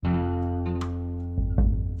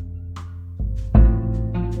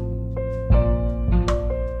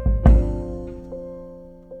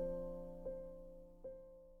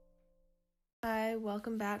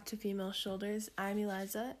welcome back to Female Shoulders. I'm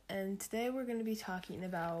Eliza, and today we're going to be talking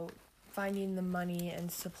about finding the money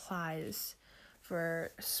and supplies for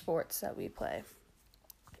sports that we play.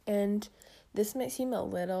 And this might seem a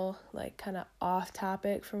little, kind of off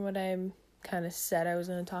topic from what I kind of said I was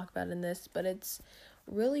going to talk about in this, but it's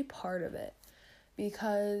really part of it.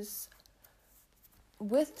 Because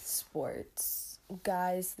with sports,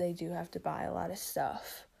 guys, they do have to buy a lot of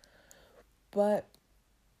stuff. But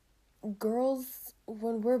girls,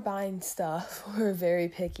 when we're buying stuff, we're very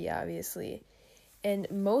picky, obviously. And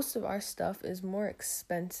most of our stuff is more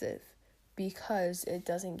expensive because it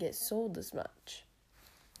doesn't get sold as much.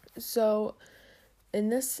 So in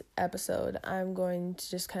this episode, I'm going to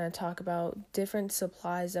just kind of talk about different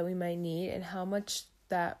supplies that we might need and how much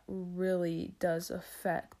that really does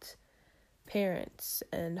affect parents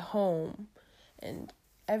and home and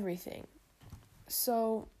everything.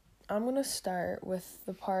 So I'm going to start with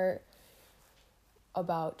the part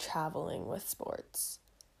about traveling with sports.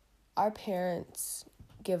 Our parents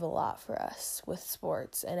give a lot for us with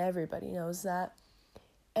sports, and everybody knows that.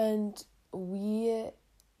 And we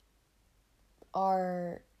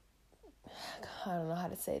are, I don't know how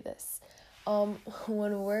to say this.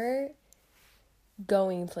 When we're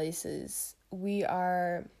going places,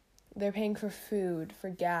 they're paying for food, for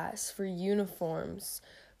gas, for uniforms,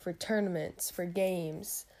 for tournaments, for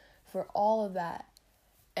games, for all of that.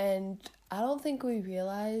 And I don't think we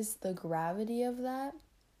realize the gravity of that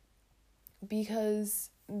because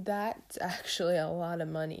that's actually a lot of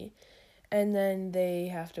money. And then they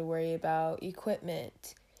have to worry about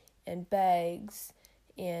equipment and bags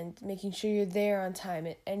and making sure you're there on time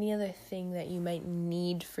and any other thing that you might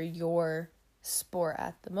need for your sport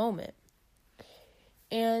at the moment.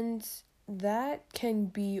 And that can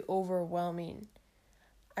be overwhelming.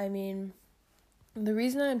 I mean, the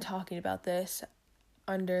reason I'm talking about this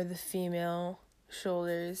under the Female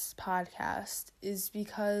Shoulders podcast is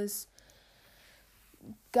because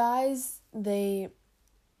guys, they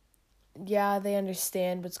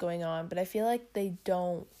understand what's going on, but I feel like they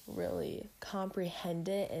don't really comprehend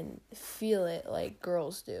it and feel it like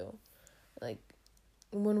girls do. Like,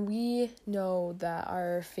 when we know that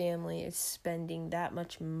our family is spending that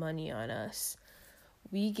much money on us,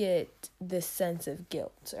 we get this sense of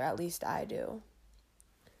guilt, or at least I do.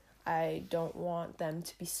 I don't want them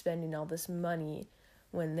to be spending all this money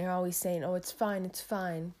when they're always saying, oh, it's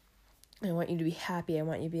fine. I want you to be happy. I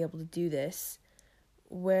want you to be able to do this.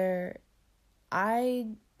 Where I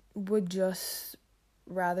would just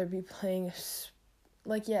rather be playing,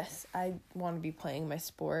 yes, I want to be playing my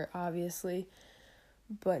sport, obviously.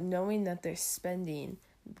 But knowing that they're spending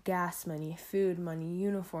gas money, food money,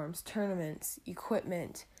 uniforms, tournaments,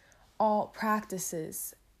 equipment, all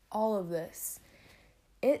practices, all of this,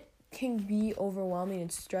 it can be overwhelming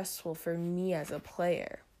and stressful for me as a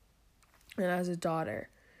player and as a daughter.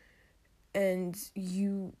 And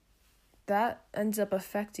that ends up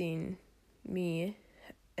affecting me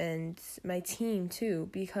and my team too,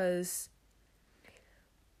 because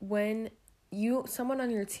when someone on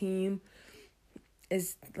your team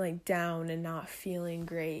is down and not feeling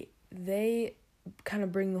great, they kind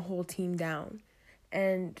of bring the whole team down.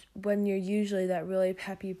 And when you're usually that really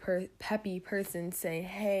peppy person saying,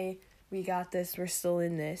 hey, we got this, we're still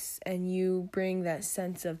in this, and you bring that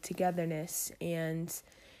sense of togetherness and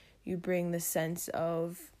you bring the sense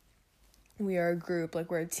of we are a group,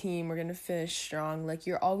 we're a team, we're going to finish strong,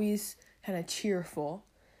 you're always kind of cheerful,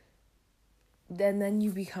 then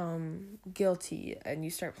you become guilty and you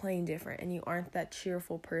start playing different and you aren't that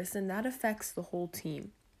cheerful person. That affects the whole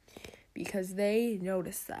team because they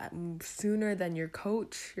notice that sooner than your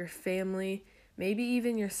coach, your family, maybe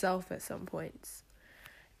even yourself at some points.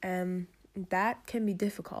 And that can be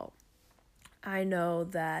difficult. I know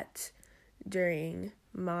that during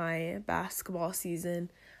my basketball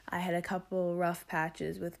season, I had a couple rough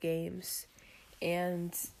patches with games.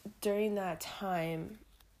 And during that time,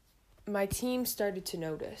 my team started to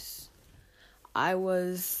notice.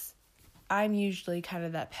 I'm usually kind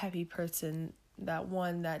of that peppy person, that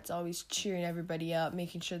one that's always cheering everybody up,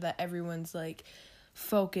 making sure that everyone's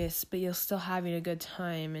focused, but you're still having a good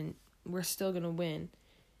time and we're still going to win.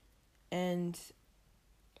 And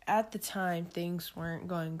at the time, things weren't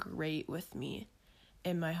going great with me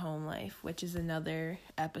in my home life, which is another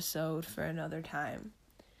episode for another time.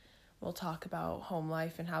 We'll talk about home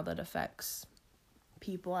life and how that affects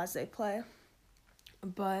people as they play.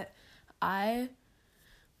 But I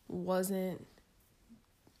wasn't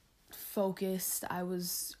focused. I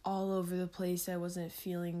was all over the place. I wasn't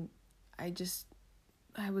feeling, I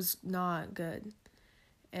was not good.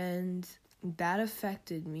 And that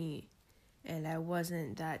affected me and I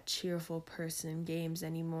wasn't that cheerful person in games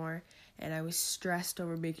anymore, and I was stressed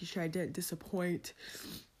over making sure I didn't disappoint,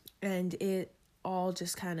 and it all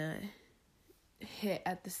just kind of hit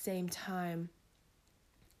at the same time,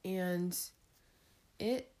 and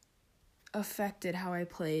it affected how I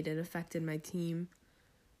played. It affected my team.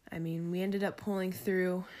 I mean, we ended up pulling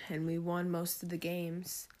through and we won most of the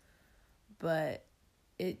games, but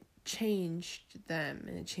it changed them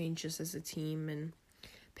and it changed us as a team, and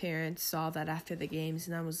parents saw that after the games,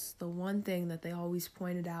 and that was the one thing that they always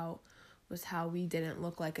pointed out, was how we didn't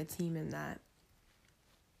look like a team in that.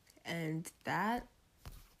 And that,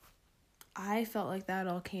 I felt like that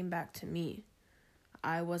all came back to me.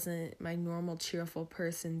 I wasn't my normal cheerful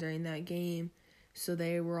person during that game, so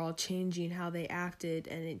they were all changing how they acted,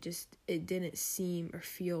 and it didn't seem or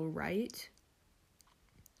feel right.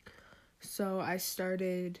 So I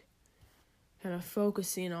started kind of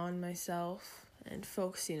focusing on myself and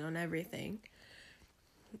focusing on everything.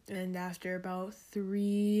 And after about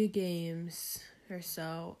 3 games or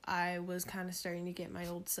so, I was kind of starting to get my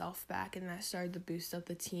old self back, and that started to boost up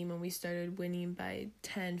the team, and we started winning by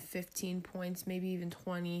 10, 15 points, maybe even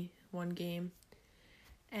 20 one game.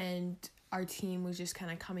 And our team was just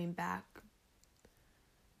kind of coming back.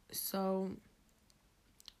 So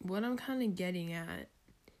what I'm kind of getting at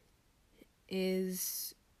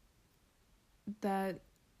is that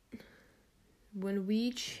when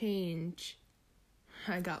we change,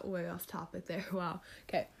 I got way off topic there. Wow.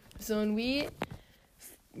 Okay. So when we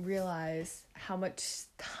realize how much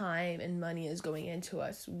time and money is going into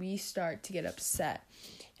us, we start to get upset.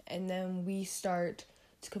 And then we start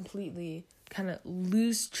to completely kind of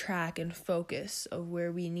lose track and focus of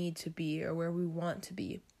where we need to be or where we want to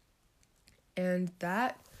be. And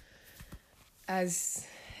that, as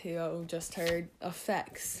you just heard,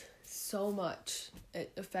 affects so much.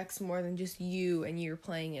 It affects more than just you and you're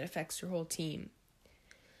playing. It affects your whole team.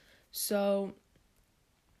 So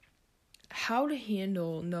how to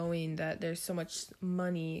handle knowing that there's so much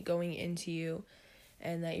money going into you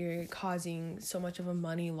and that you're causing so much of a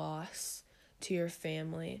money loss to your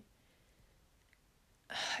family.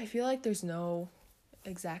 I feel like there's no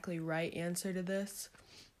exactly right answer to this,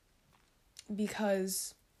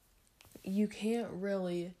 because you can't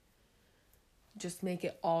really just make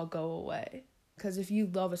it all go away. Because if you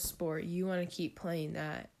love a sport, you want to keep playing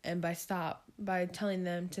that. And by telling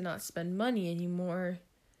them to not spend money anymore,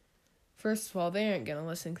 first of all, they aren't going to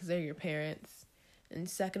listen because they're your parents. And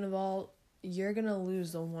second of all, you're going to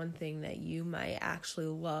lose the one thing that you might actually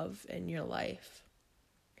love in your life.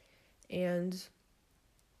 And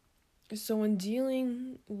so when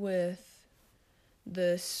dealing with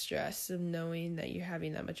the stress of knowing that you're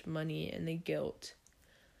having that much money and the guilt,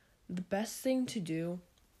 the best thing to do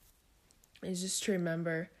is just to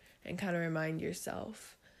remember and kind of remind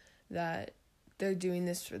yourself that they're doing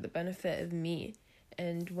this for the benefit of me.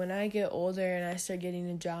 And when I get older and I start getting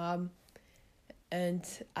a job and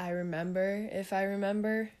if I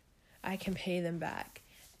remember, I can pay them back.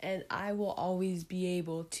 And I will always be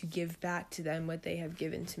able to give back to them what they have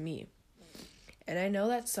given to me. And I know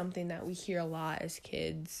that's something that we hear a lot as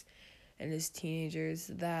kids and as teenagers,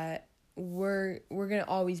 that we're going to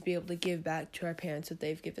always be able to give back to our parents what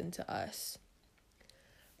they've given to us.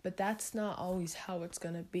 But that's not always how it's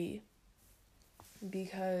going to be,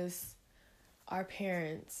 because our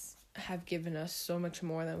parents have given us so much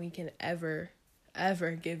more than we can ever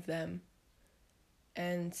give them.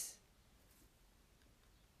 And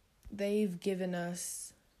they've given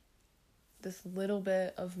us this little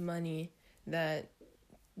bit of money that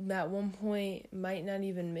at one point might not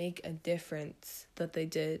even make a difference, that they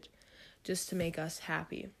did just to make us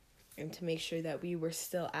happy and to make sure that we were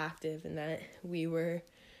still active and that we were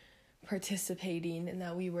participating and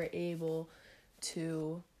that we were able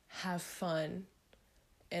to have fun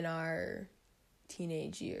in our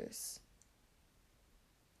teenage years.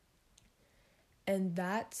 And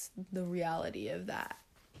that's the reality of that.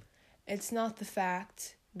 It's not the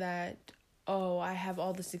fact that, oh, I have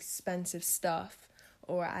all this expensive stuff,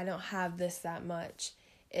 or I don't have this that much.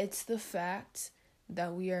 It's the fact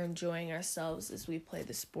that we are enjoying ourselves as we play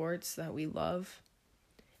the sports that we love,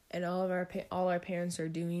 and all our parents are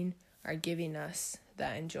doing are giving us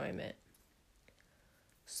that enjoyment.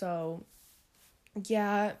 So,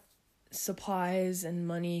 yeah, supplies and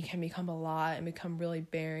money can become a lot and become really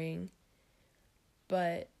bearing,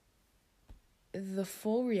 but the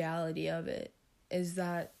full reality of it is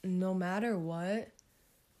that no matter what,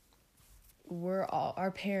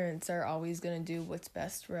 our parents are always going to do what's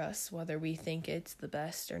best for us, whether we think it's the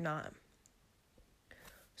best or not.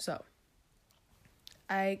 So,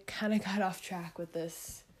 I kind of got off track with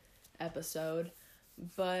this episode,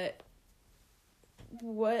 but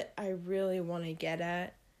what I really want to get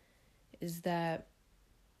at is that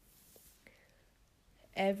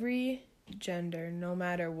every gender, no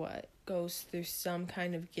matter what, goes through some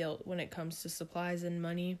kind of guilt when it comes to supplies and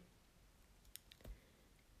money.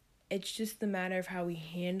 It's just the matter of how we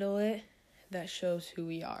handle it that shows who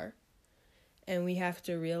we are. And we have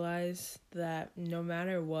to realize that no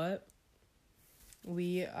matter what,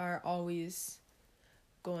 we are always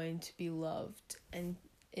going to be loved. And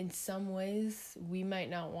in some ways, we might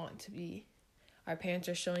not want to be. Our parents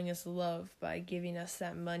are showing us love by giving us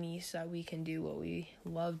that money so that we can do what we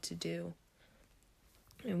love to do.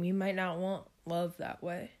 And we might not want love that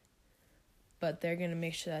way. But they're going to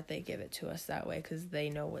make sure that they give it to us that way because they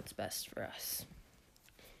know what's best for us.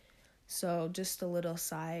 So just a little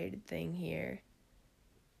side thing here.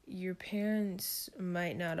 Your parents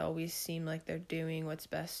might not always seem like they're doing what's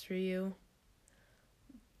best for you,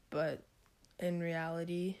 but in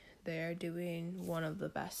reality, they are doing one of the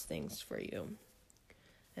best things for you.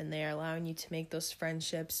 And they are allowing you to make those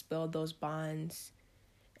friendships, build those bonds,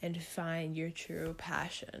 and find your true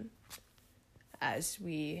passion as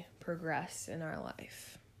we progress in our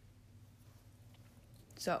life.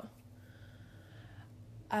 So,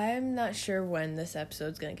 I'm not sure when this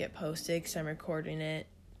episode's going to get posted because I'm recording it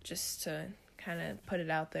just to kind of put it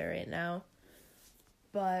out there right now.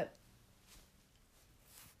 But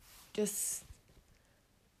just,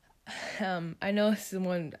 I know this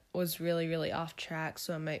one was really, really off track,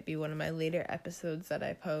 so it might be one of my later episodes that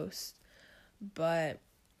I post. But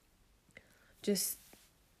just,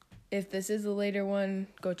 if this is a later one,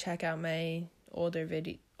 go check out my older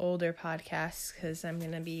podcasts because I'm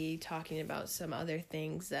going to be talking about some other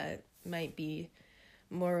things that might be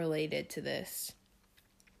more related to this.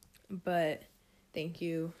 But thank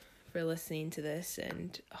you for listening to this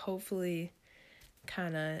and hopefully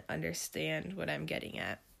kind of understand what I'm getting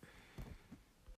at.